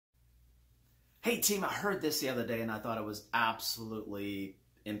Hey team, I heard this the other day and I thought it was absolutely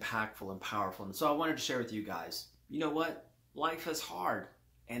impactful and powerful. And so I wanted to share with you guys. You know what? Life is hard.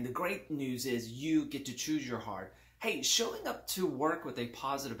 And the great news is you get to choose your hard. Hey, showing up to work with a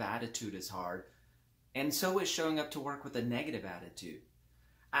positive attitude is hard. And so is showing up to work with a negative attitude.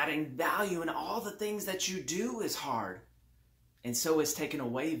 Adding value in all the things that you do is hard. And so is taking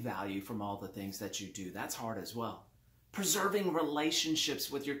away value from all the things that you do. That's hard as well. Preserving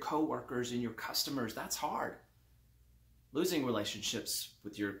relationships with your coworkers and your customers, that's hard. Losing relationships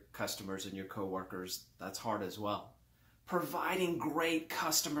with your customers and your coworkers, that's hard as well. Providing great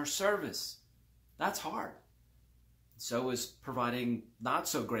customer service, that's hard. So is providing not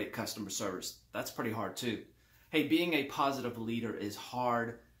so great customer service. That's pretty hard too. Hey, being a positive leader is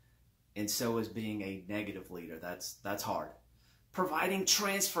hard, and so is being a negative leader. That's hard. Providing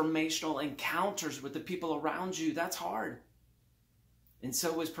transformational encounters with the people around you, that's hard. And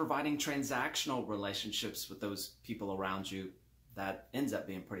so is providing transactional relationships with those people around you. That ends up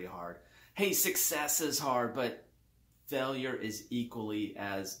being pretty hard. Hey, success is hard, but failure is equally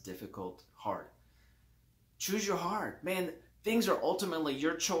as difficult, hard. Choose your hard. Man, things are ultimately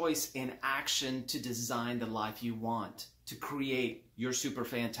your choice and action to design the life you want, to create your super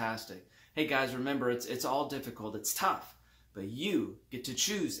fantastic. Hey guys, remember, it's all difficult, it's tough. But you get to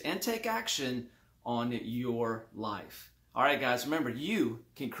choose and take action on your life. All right, guys, remember, you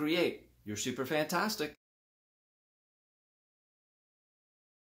can create your super fantastic.